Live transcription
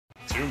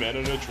Two Men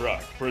in a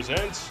Truck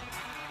presents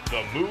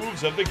the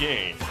moves of the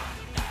game.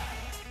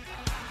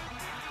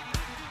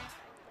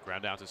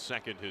 Ground out to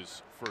second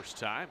his first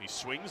time. He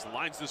swings,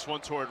 lines this one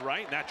toward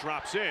right, and that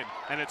drops in,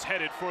 and it's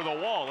headed for the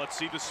wall. Let's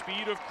see the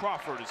speed of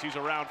Crawford as he's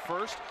around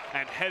first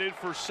and headed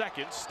for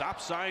second.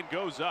 Stop sign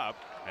goes up,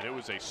 and it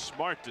was a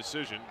smart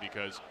decision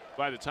because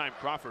by the time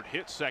Crawford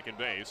hit second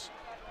base,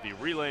 the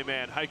relay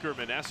man Hiker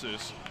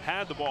Meneses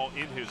had the ball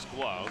in his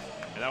glove,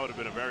 and that would have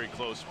been a very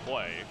close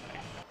play.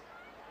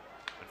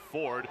 And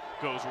Ford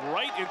goes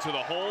right into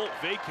the hole,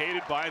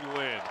 vacated by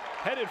Lynn.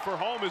 Headed for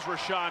home is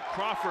Rashawn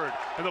Crawford,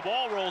 and the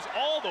ball rolls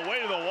all the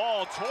way to the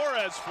wall.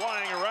 Torres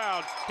flying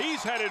around.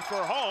 He's headed for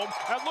home,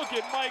 and look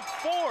at Mike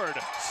Ford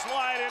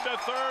slide into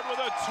third with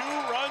a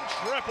two-run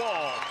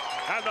triple.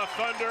 And the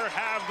Thunder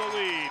have the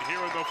lead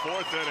here in the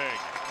fourth inning.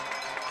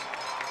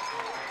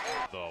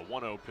 The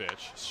 1-0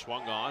 pitch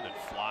swung on and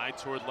fly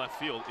toward left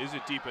field. Is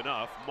it deep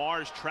enough?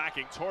 Mars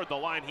tracking toward the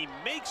line. He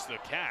makes the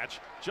catch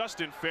just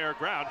in fair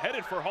ground.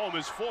 Headed for home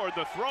is Ford.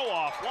 The throw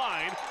off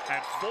line,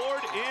 and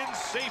Ford in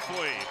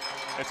safely.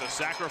 It's a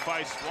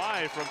sacrifice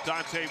fly from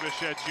Dante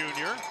Bichette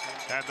Jr.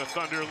 and the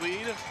Thunder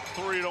lead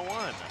 3-1.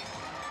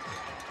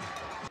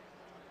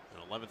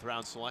 An 11th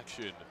round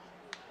selection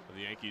of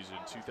the Yankees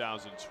in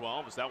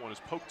 2012 as that one is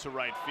poked to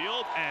right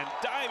field, and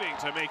diving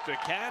to make the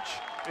catch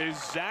is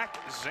Zach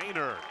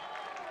Zahner.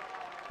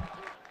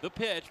 The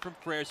pitch from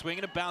Frere,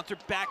 swinging a bouncer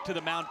back to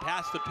the mound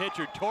past the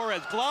pitcher.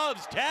 Torres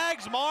gloves,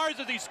 tags Mars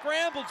as he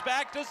scrambles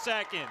back to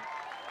second.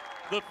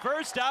 The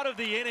first out of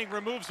the inning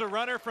removes a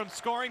runner from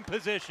scoring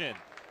position.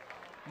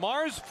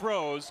 Mars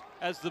froze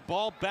as the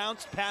ball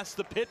bounced past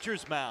the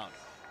pitcher's mound.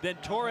 Then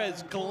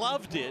Torres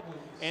gloved it,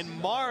 and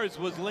Mars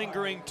was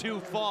lingering too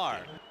far.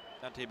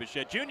 Dante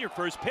Bichette Jr.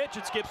 first pitch,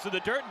 it skips to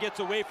the dirt and gets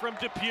away from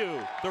Depew.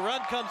 The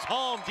run comes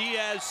home,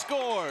 Diaz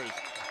scores.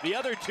 The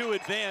other two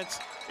advance.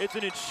 It's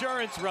an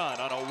insurance run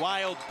on a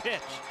wild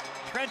pitch.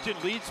 Trenton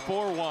leads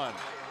 4-1.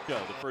 The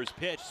first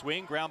pitch,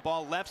 swing, ground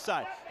ball left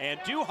side, and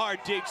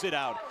Duhart digs it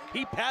out.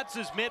 He pats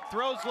his mitt,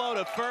 throws low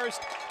to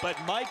first, but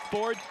Mike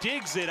Ford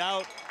digs it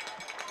out,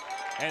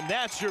 and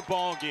that's your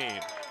ball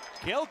game.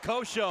 Cale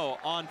Coshow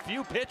on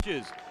few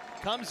pitches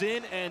comes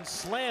in and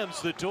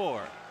slams the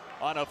door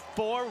on a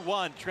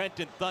 4-1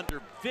 Trenton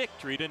Thunder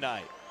victory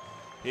tonight.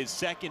 His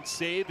second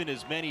save in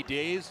as many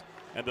days,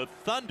 and the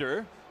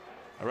Thunder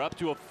are up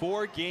to a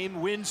 4-game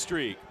win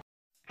streak.